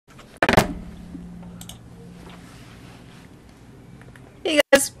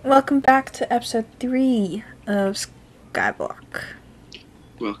guys, welcome back to episode 3 of Skyblock.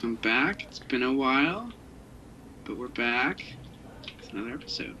 Welcome back. It's been a while, but we're back. It's another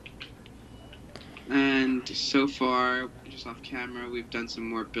episode. And so far, just off camera, we've done some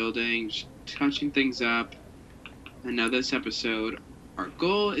more building, just touching things up. And now this episode, our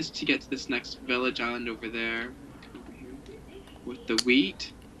goal is to get to this next village island over there, over here, with the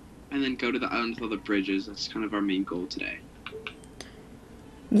wheat, and then go to the island with all the bridges. That's kind of our main goal today.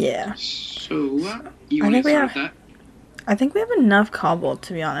 Yeah. So, you want to start with that? I think we have enough cobble,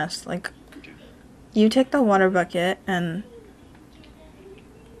 to be honest. Like, Okay. You take the water bucket, and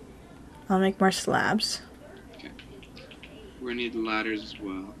I'll make more slabs. Okay. We're going to need ladders as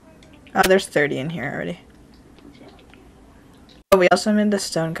well. Oh, there's 30 in here already. Perfect. Oh, we also made the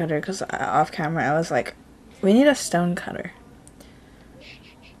stone cutter, because off camera I was like, we need a stone cutter.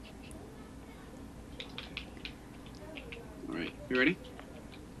 Alright, you ready?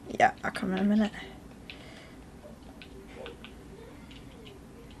 Yeah, I'll come in a minute.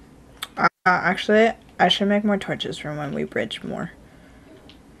 Actually, I should make more torches for when we bridge more.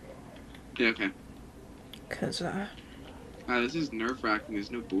 Yeah, okay. Because, This is nerve-wracking. There's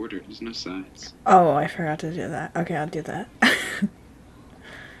no border. There's no sides. oh, I forgot to do that. Okay, I'll do that.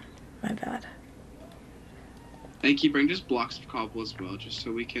 My bad. Thank you. Bring just blocks of cobble as well, just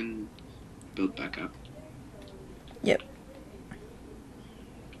so we can build back up. Yep.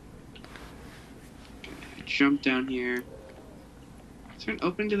 Okay, jump down here. Is there an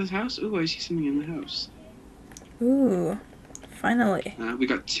opening to this house? Ooh, I see something in the house. Ooh, finally. We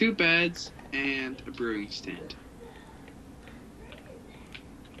got 2 beds and a brewing stand.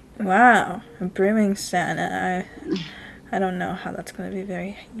 Wow, a brewing stand. I don't know how that's going to be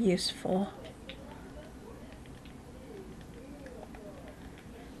very useful.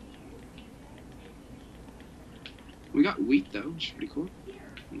 We got wheat though, which is pretty cool.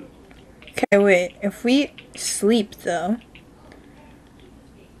 Okay, wait. If we sleep though,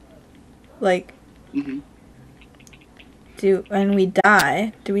 like, when we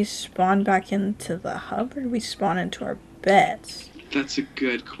die, do we spawn back into the hub or do we spawn into our beds? That's a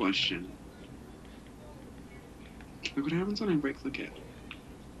good question. Look what happens when I right click it.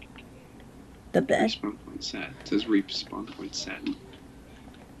 The bed? Respawn point set. It says respawn point set.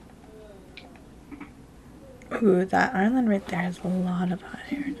 Ooh, that island right there has a lot of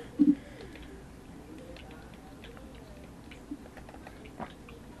iron.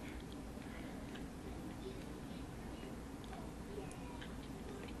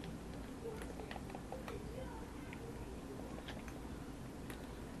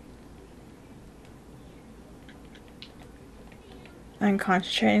 I'm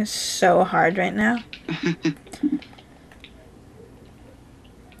concentrating so hard right now.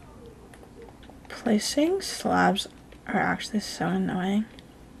 Placing slabs are actually so annoying.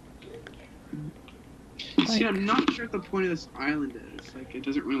 See, I'm not sure what the point of this island is. Like, it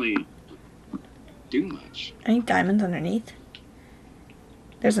doesn't really do much. Any diamonds underneath?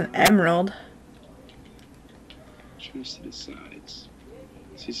 There's an emerald. Just to the sides.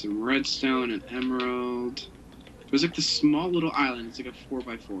 See some redstone and emerald. There's like this small little island. It's like a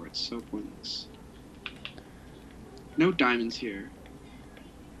 4x4. It's so pointless. No diamonds here.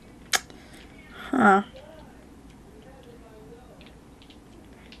 Huh.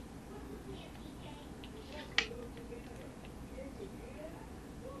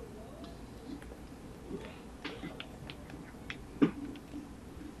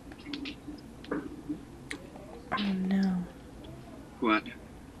 Oh no. What?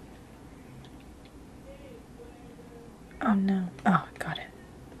 Oh no. Oh, got it.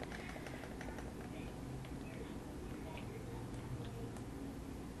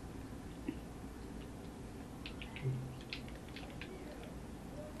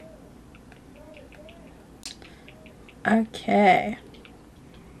 Okay.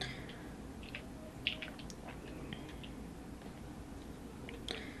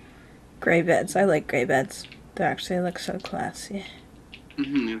 Gray beds. I like gray beds. They actually look so classy.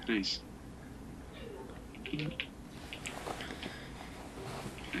 That's nice.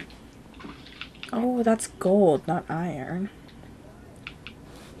 Oh, that's gold, not iron.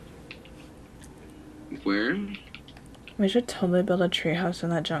 Where? We should totally build a treehouse in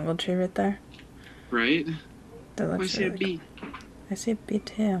that jungle tree right there. Right? That looks I see really a bee. cool. I see a bee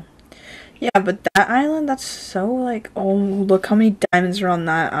too. Yeah, but that island, that's so like, oh, look how many diamonds are on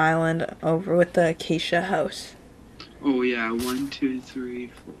that island over with the acacia house. Oh yeah, 1, 2, 3,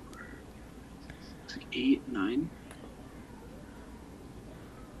 4. It's like 8, 9.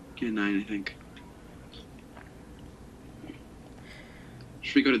 Yeah, 9, I think.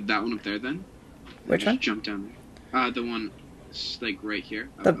 Should we go to that one up there then? Which Just one? jump down there. The one It's like right here.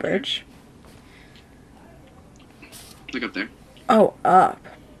 The up here. birch? Look up there. Oh, up.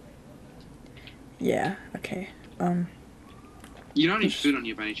 Yeah, okay. You don't have any food on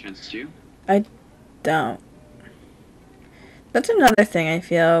you by any chance, do you? I don't. That's another thing I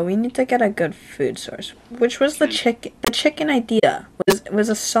feel. We need to get a good food source. Which was the chicken? The chicken idea was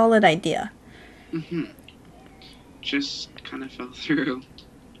a solid idea. Mm-hmm. Just kind of fell through.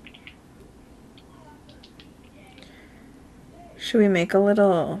 Should we make a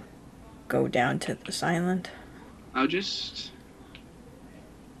little go down to this island? I'll just...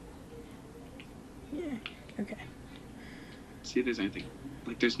 Yeah, okay. See if there's anything.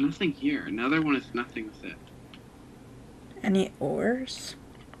 Like, there's nothing here. Another one with nothing with it. Any ores?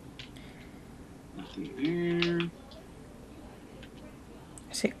 Nothing there.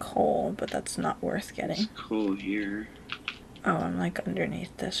 I say coal, but that's not worth getting. There's coal here. Oh, I'm like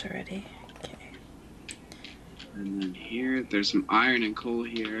underneath this already. Okay. And then here, there's some iron and coal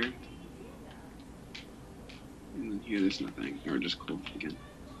here. And then here, there's nothing. Or just coal again.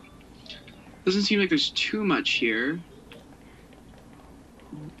 Doesn't seem like there's too much here.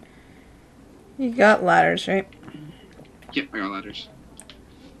 You got ladders, right? Yep, I got ladders.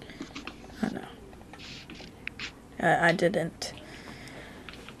 Oh no. I didn't.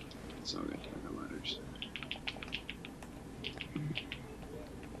 It's all good. I got ladders.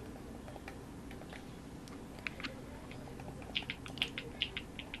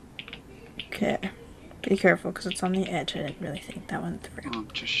 Okay. Be careful, because it's on the edge. I didn't really think that one through. Oh,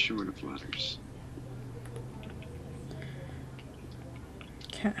 I'm just short of ladders.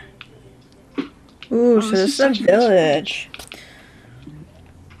 Okay. Ooh, so this is a village.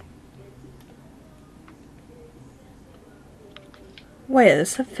 Wait,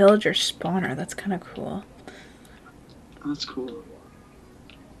 this is a villager spawner. That's kind of cool. Oh, that's cool.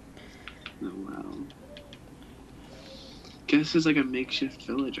 Oh, wow. Guess it's like a makeshift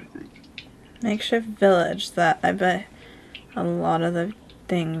village, I think. Makeshift village that I bet a lot of the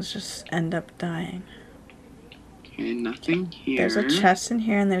things just end up dying. Okay, nothing here. There's a chest in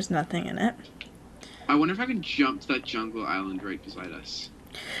here and there's nothing in it. I wonder if I can jump to that jungle island right beside us.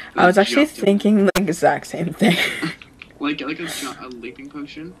 I was actually thinking the exact same thing. like a leaping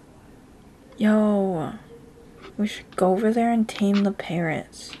potion. Yo, we should go over there and tame the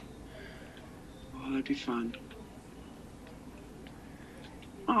parrots. Oh, that'd be fun.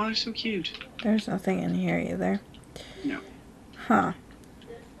 Oh, they're so cute. There's nothing in here either. No. Huh.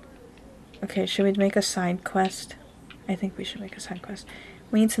 Okay, should we make a side quest? I think we should make a side quest.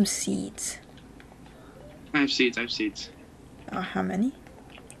 We need some seeds. I have seeds. How many?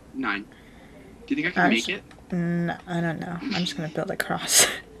 9. Do you think I can make it? I don't know. I'm just gonna build a cross.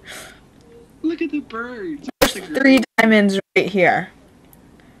 Look at the birds. There's 3 diamonds right here.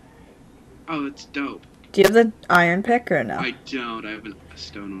 Oh, that's dope. Do you have the iron pick or no? I don't. I have a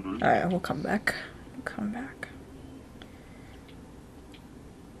stone one. Alright, we'll come back.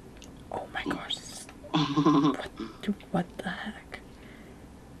 Oh my gosh. What the heck?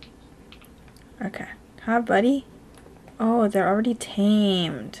 Okay. Hi, buddy. Oh, they're already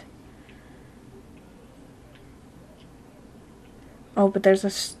tamed. Oh, but there's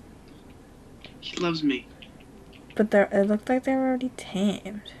a... He loves me. But it looked like they were already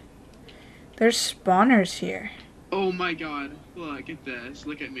tamed. There's spawners here. Oh my god. Look at this.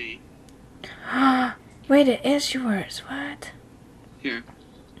 Look at me. Wait, it is yours. What? Here.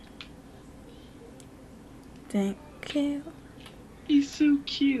 Thank you. He's so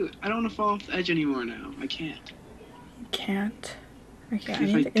cute. I don't want to fall off the edge anymore now. I can't. You can't.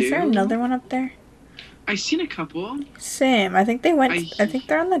 Okay, If is there another one up there? I've seen a couple. Same. I think they went... I think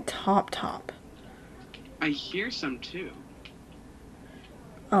they're on the top. I hear some too.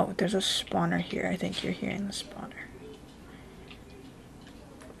 Oh, there's a spawner here. I think you're hearing the spawner.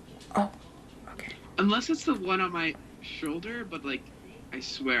 Oh, okay. Unless it's the one on my shoulder, but like, I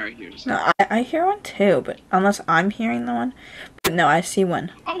swear I hear something. No, I hear one too, but unless I'm hearing the one. But no, I see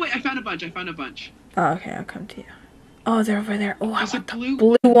one. Oh wait, I found a bunch. Oh, okay, I'll come to you. Oh, they're over there. Oh, I want the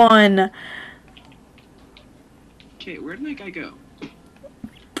blue one. Okay, where did my guy go?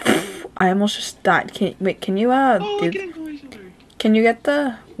 I almost just died. Can you look at him go on my shoulder. Can you get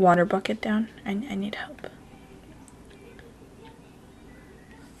the water bucket down? I need help.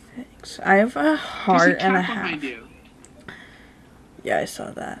 Thanks. I have a heart and a half. Behind you. Yeah, I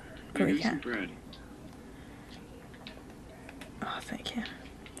saw that. But we can't. Some bread. Oh, thank you.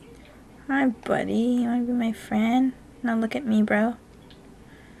 Hi, buddy. You wanna be my friend? Now look at me, bro.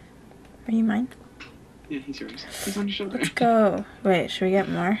 Are you mine? Yeah, he's yours. He's on your shoulder. Let's go. Wait, should we get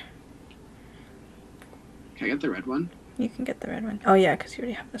more? Can I get the red one? You can get the red one. Oh, yeah, because you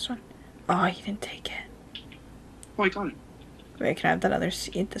already have this one. Oh, you didn't take it. Oh, I got it. Wait, can I have that other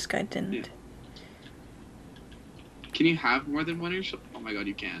seed? This guy didn't. Yeah. Can you have more than one? Oh my god,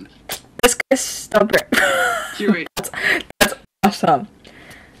 you can. This guy's stubborn. You're right. That's awesome.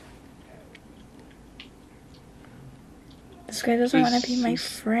 This guy doesn't want to be my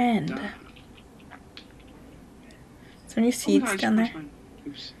friend. Is there any seeds down there?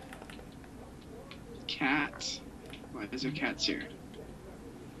 Oops. Cats. Why is there cats here?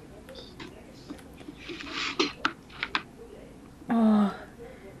 Oh.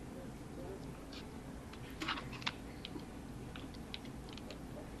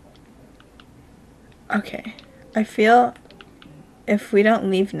 Okay. I feel if we don't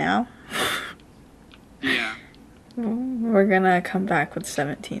leave now, yeah, we're gonna come back with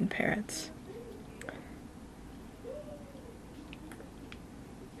 17 parrots.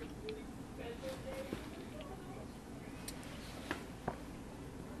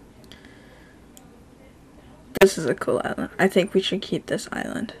 This is a cool island. I think we should keep this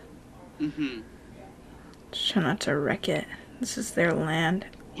island. Mm-hmm. Just try not to wreck it. This is their land.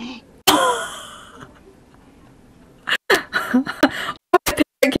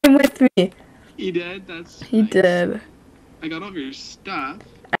 It came with me. He did? That's He nice. did. I got all of your stuff.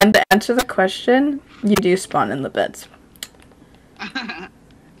 And to answer the question, you do spawn in the beds.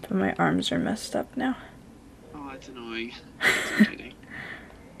 But my arms are messed up now. Oh, that's annoying. That's irritating.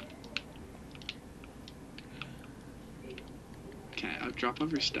 Okay, I'll drop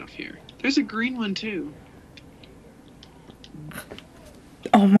off your stuff here. There's a green one too.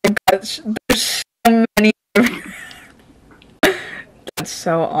 Oh my gosh, there's so many. That's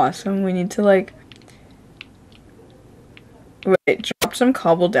so awesome. We need to like... Wait, drop some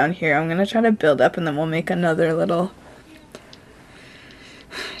cobble down here. I'm gonna try to build up and then we'll make another little...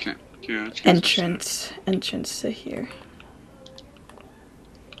 Okay, yeah, entrance to here.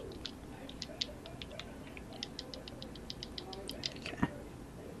 Okay,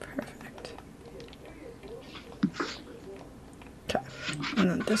 perfect. Okay, and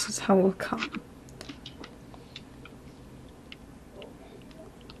then this is how we'll come.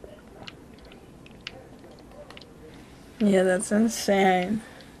 Yeah, that's insane.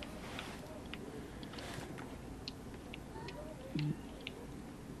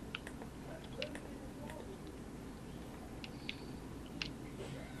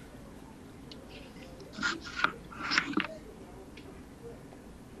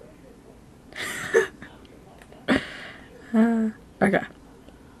 Okay.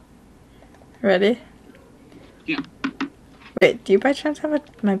 Ready? Yeah. Wait, do you by chance have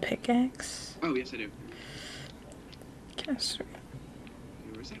my pickaxe? Oh, yes I do. Okay, sweet.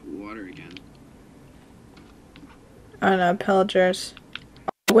 Hey, where's that water again? Oh no, pillagers.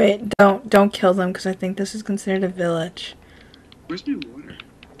 Oh, wait, don't kill them because I think this is considered a village. Where's my water?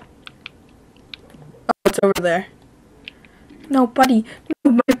 Oh, it's over there. No, buddy.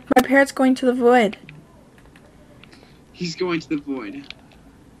 No, my parrot's going to the void. He's going to the void.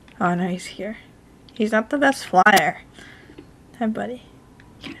 Oh no, he's here. He's not the best flyer. Hi, buddy.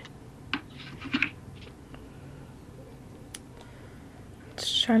 Okay.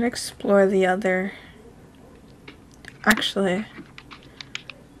 Let's try to explore the other... Actually...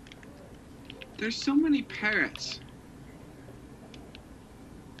 There's so many parrots.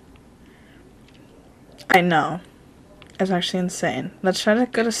 I know. It's actually insane. Let's try to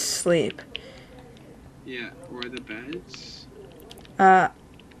go to sleep. Yeah, or the beds. Or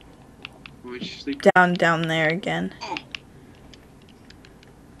we should sleep. Down there again. Oh!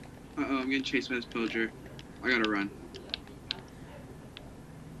 Uh-oh, I'm getting chased by this pillager. I gotta run.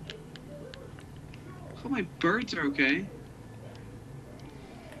 Oh, my birds are okay.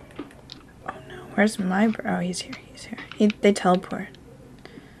 Oh no, where's my bro? Oh, he's here, he's here. They teleport.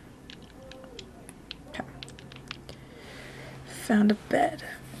 Okay. Found a bed.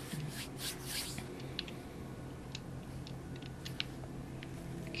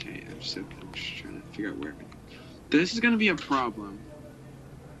 Okay, I'm just trying to figure out where. This is gonna be a problem.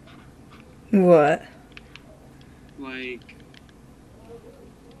 What? Like,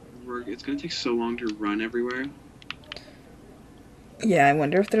 it's gonna take so long to run everywhere. Yeah, I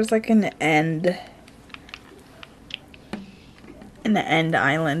wonder if there's like an end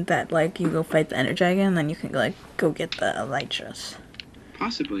island that like you go fight the Ender Dragon and then you can like go get the Elytras.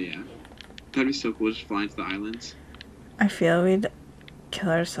 Possibly, yeah. That'd be so cool, just flying to the islands. I feel we'd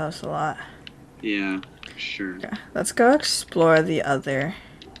kill ourselves a lot. Yeah, for sure. Okay, let's go explore the other.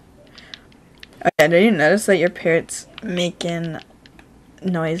 Okay, did you notice that your parrot's making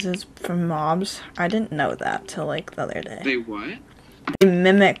noises from mobs? I didn't know that till like the other day. They what? They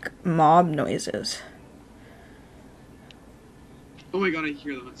mimic mob noises. Oh my god, I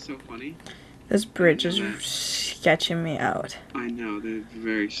hear them. It's so funny. This bridge is sketching me out. I know, they're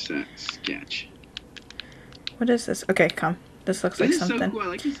very sketch. What is this? Okay, come. This looks like something. This is so cool.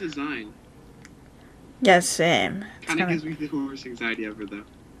 I like this design. Yeah, same. Kind of gives me the worst anxiety ever, though.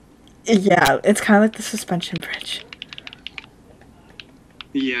 Yeah, it's kind of like the suspension bridge.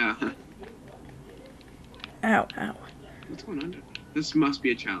 Yeah. Ow, ow. What's going on? This must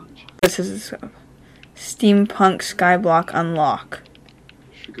be a challenge. This is Steampunk Skyblock Unlock.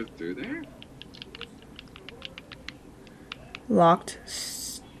 Should we go through there? Locked.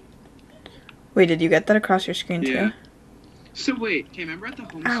 Wait, did you get that across your screen too? Yeah. So wait, okay, remember at the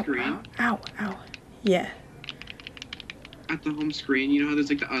home screen? Ow, ow, ow. Yeah. At the home screen, you know how there's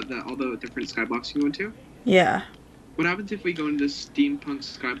like all the different skyblocks you can go into? Yeah. What happens if we go into Steampunk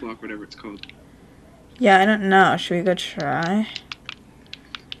Skyblock, whatever it's called? Yeah, I don't know. Should we go try?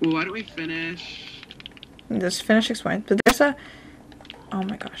 Well, why don't we finish? Just finish exploring. But there's a... Oh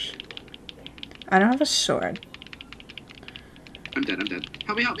my gosh. I don't have a sword. I'm dead, I'm dead.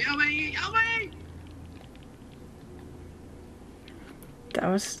 Help me, help me, help me, help me! That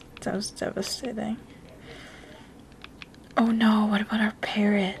was devastating. Oh no, what about our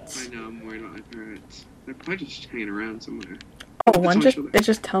parrots? I know, I'm worried about my parrots. They're probably just hanging around somewhere. Oh, it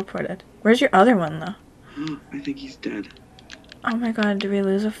just teleported. Where's your other one though? I think he's dead. Oh my god, did we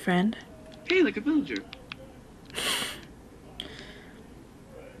lose a friend? Hey, like a villager.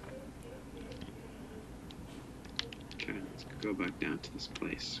 Okay, let's go back down to this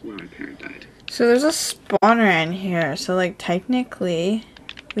place where my parent died. So there's a spawner in here, so like technically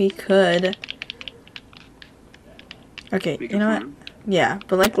we could... Okay, you know what? Yeah,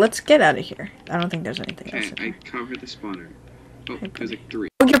 but like let's get out of here. I don't think there's anything else in here. I covered the spawner. Oh, there's like 3.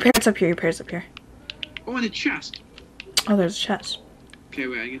 Oh, your parrot's up here, your parrot's up here. Oh, and a chest. Oh, there's a chest. Okay,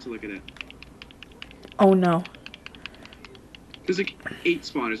 wait, I get to look at it. Oh no. There's like 8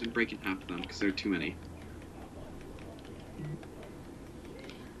 spawners and breaking half of them because there are too many.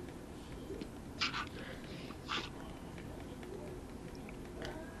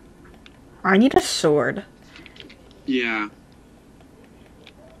 I need a sword. Yeah.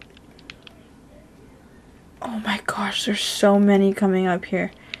 Oh my gosh, there's so many coming up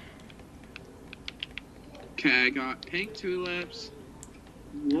here. Okay, I got pink tulips,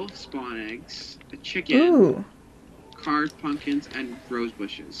 wolf spawn eggs, a chicken, Ooh. carved pumpkins, and rose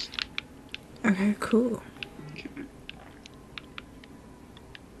bushes. Okay, cool. Okay. Where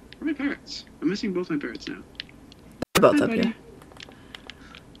are my parrots? I'm missing both my parrots now. They're both Hi, up buddy. here.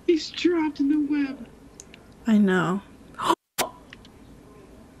 He's trapped in the web. I know.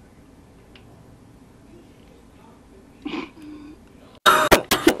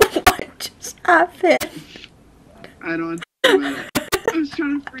 What just happened? I don't know. I was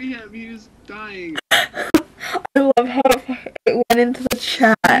trying to free him. He was dying. I love how it went into the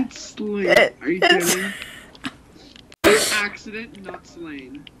chat. It's slain. Are you kidding? It's accident, not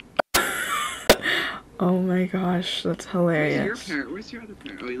slain. Oh my gosh, that's hilarious. Where's your parrot? Where's your other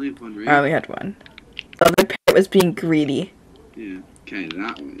parrot? Oh, you only have one, right? I only had one. The other parrot was being greedy. Yeah. Okay,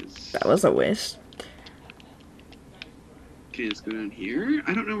 That was a waste. Okay, let's go down here.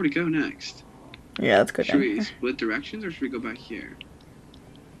 I don't know where to go next. Yeah, let's go Should down we here. split directions or should we go back here?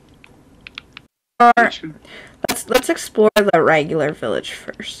 Or, let's explore the regular village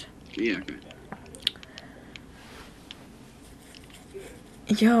first. Yeah, okay.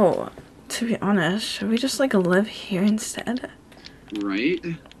 Yo, to be honest, should we just like live here instead? Right?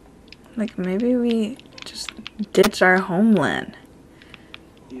 Like maybe we just ditch our homeland.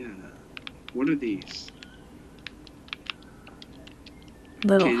 Yeah. What are these?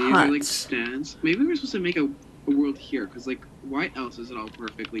 Little okay, these huts. are like stands. Maybe we're supposed to make a world here, because like, why else is it all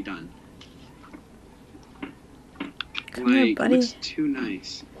perfectly done? Come like, here, buddy. looks too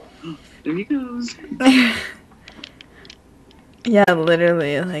nice. There he goes. Yeah,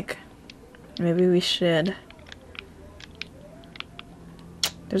 literally, like, maybe we should.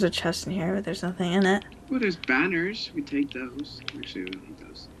 There's a chest in here, but there's nothing in it. Well, there's banners. We take those. Actually, we don't need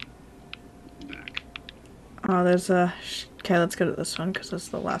those. Back. Oh, there's a... Okay, let's go to this one, because that's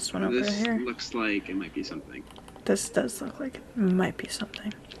the last one over This here. looks like it might be something. This does look like it might be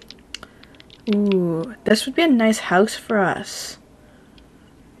something. Ooh, this would be a nice house for us.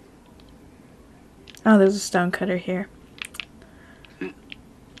 Oh, there's a stone cutter here.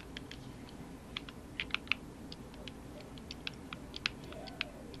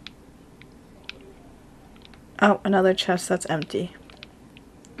 Oh, another chest that's empty.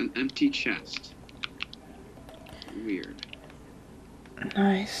 An empty chest. Weird.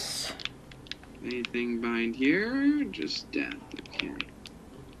 Nice. Anything behind here? Just death. Okay.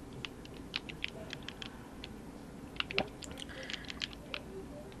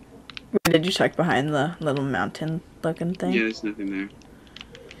 Where did you check behind the little mountain looking thing? Yeah, there's nothing there.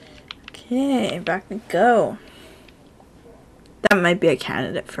 Okay, back we go. That might be a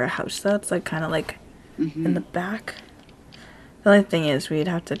candidate for a house though. It's like kind of like in the back. The only thing is we'd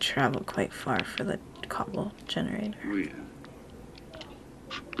have to travel quite far for the cobble generator. Oh yeah.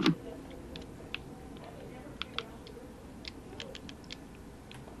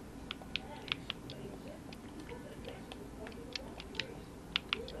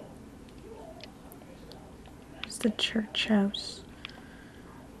 It's the church house.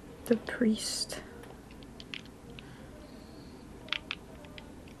 The priest.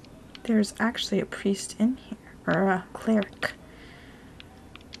 There's actually a priest in here, or a cleric.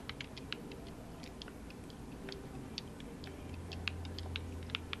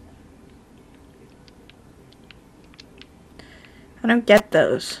 I don't get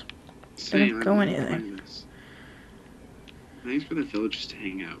those. They don't go anywhere. Nice for the villagers to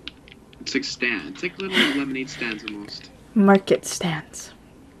hang out. It's like stands. It's like little lemonade stands almost. Market stands.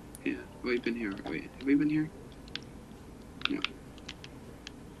 Yeah. Oh, we've been here. Wait, have we been here? No.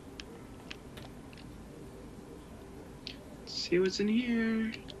 Let's see what's in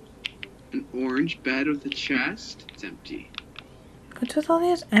here. An orange bed with a chest. It's empty. What's with all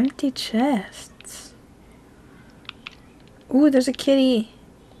these empty chests? Ooh, there's a kitty.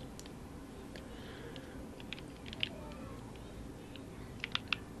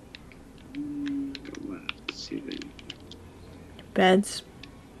 Go left. Let's see then. Beds.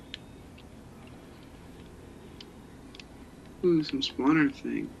 Ooh, some spawner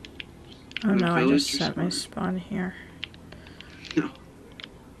thing. Oh no, I just set my spawner. spawn here. No.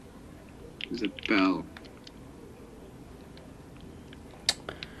 There's a bell.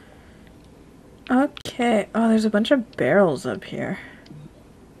 Okay. Oh, there's a bunch of barrels up here.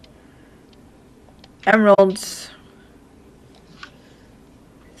 Emeralds.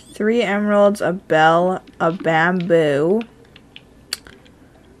 3 emeralds, a bell, a bamboo.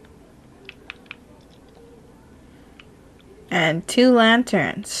 And 2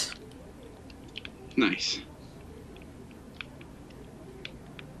 lanterns. Nice.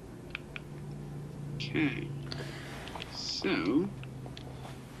 Okay. So,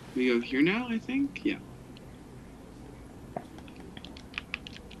 we go here now, I think? Yeah.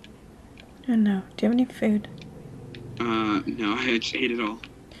 Oh no. Do you have any food? No, I just ate it all.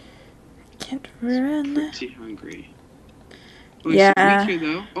 Can't run. Pretty hungry. Oh, Yeah. there's some wheat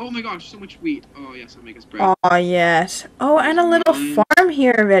here, though. Oh my gosh, so much wheat. Oh, yes, I'll make us bread. Oh, yes. Oh, and a little farm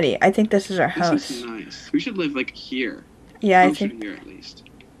here already. I think this is our house. This is nice. We should live, like, here. Yeah, Closer to here, at least.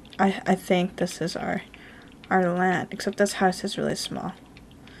 I think this is our land. Except this house is really small.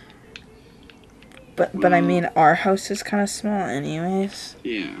 But I mean, our house is kind of small anyways.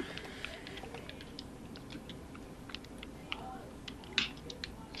 Yeah.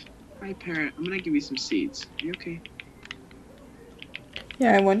 Hi, parrot. I'm gonna give you some seeds. Are you okay?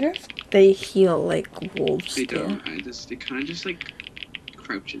 Yeah, I wonder if they heal like wolves They do. don't. They kind of just, like,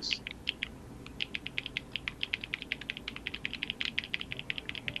 crouches.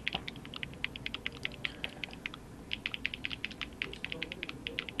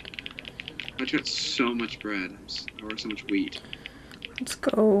 I got so much bread, or so much wheat. Let's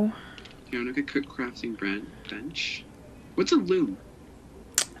go. Here, I'm gonna cook crafting bench. What's a loom?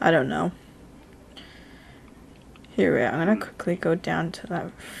 I don't know. Here we are. I'm gonna quickly go down to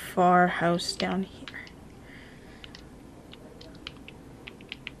that far house down here.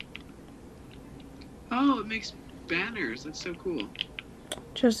 Oh, it makes banners. That's so cool.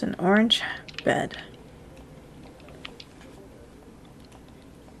 Just an orange bed.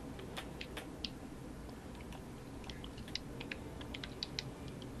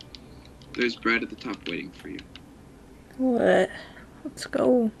 There's bread at the top waiting for you. What? Let's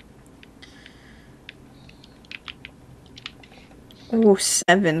go. Oh,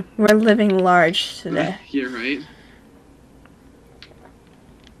 7. We're living large today. You're right.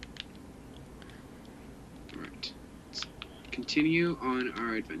 Alright. Let's continue on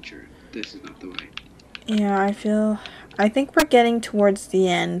our adventure. This is not the way. Yeah, I think we're getting towards the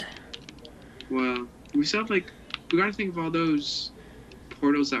end. Well, we still have, like, we gotta think of all those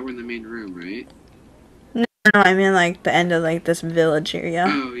portals that were in the main room, right? No, I mean like the end of like this village area.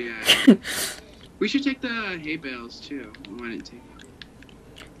 Oh, yeah. We should take the hay bales, too. Why didn't take them?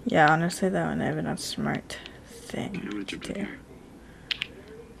 Yeah, honestly, that would have been a smart thing Okay, I'm gonna to jump in do. here.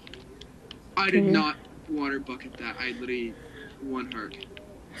 I did not water bucket that. I literally 1 heart.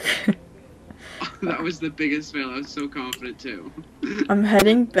 That was the biggest fail. I was so confident, too. I'm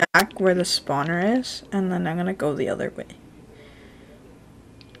heading back where the spawner is, and then I'm gonna go the other way.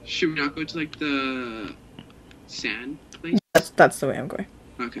 Should we not go to, like, the sand place? That's the way I'm going.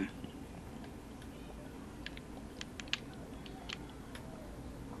 Okay.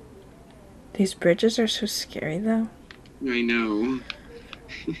 These bridges are so scary, though. I know.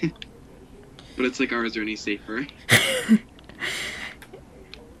 But it's like, ours are any safer.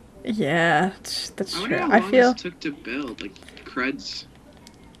 Yeah, that's I true. wonder how I long feel this took to build. Like, creds.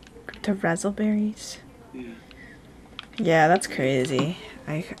 the Razzleberries. Yeah. Yeah, that's crazy.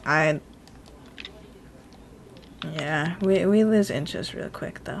 Yeah, we lose inches real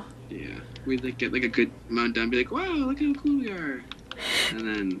quick though. Yeah. We like get like a good amount done, be like, wow, look how cool we are. And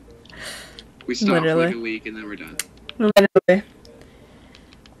then we stop for like a week and then we're done. Literally.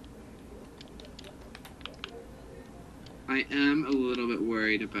 I am a little bit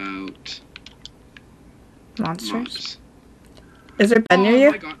worried about Monsters? mobs. Is there bed near you?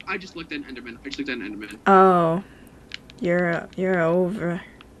 Oh my god, I just looked at an Enderman. Oh. You're over.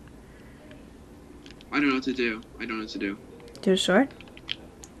 I don't know what to do. Do a sword?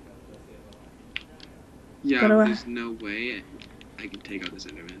 Yeah, Go but away. there's no way I can take out this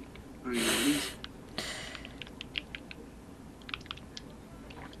Enderman. I mean, what?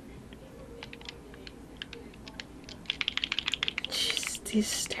 Jeez, these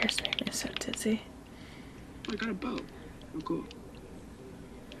stairs make me so dizzy. Oh, I got a bow. Oh, cool.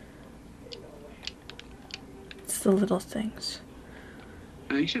 It's the little things.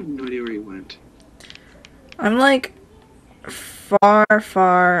 I actually have no idea where he went. I'm like far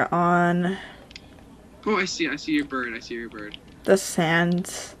on Oh, I see your bird. the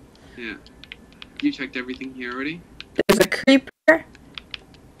sands. Yeah. You checked everything here already? There's a creeper.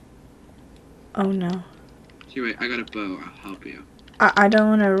 Oh no. Here, wait, I got a bow. I'll help you. I don't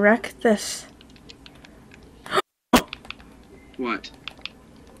want to wreck this. What?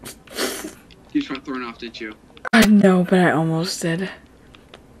 You got thrown off, didn't you? I know, but I almost did.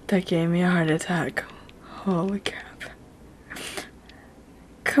 That gave me a heart attack. Holy crap.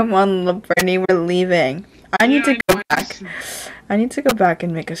 Come on, little Bernie, we're leaving. I need to go back. I need to go back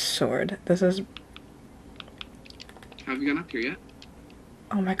and make a sword. This is... Have you gone up here yet?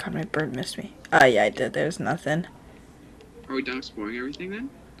 Oh my god, my bird missed me. Oh yeah, I did. There's nothing. Are we done exploring everything then?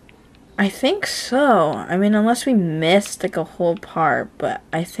 I think so. I mean, unless we missed like a whole part, but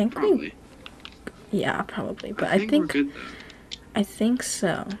I think Probably. Yeah, probably. But I think we're good though. I think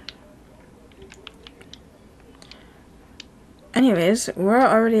so. Anyways, we're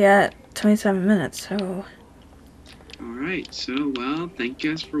already at 27 minutes, so... Alright, so, well, thank you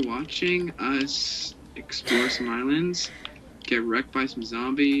guys for watching us explore some islands, get wrecked by some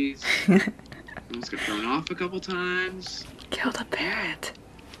zombies, almost got thrown off a couple times. Kill the parrot.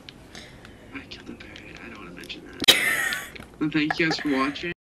 I killed a parrot, I don't want to mention that. Well, thank you guys for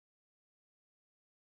watching.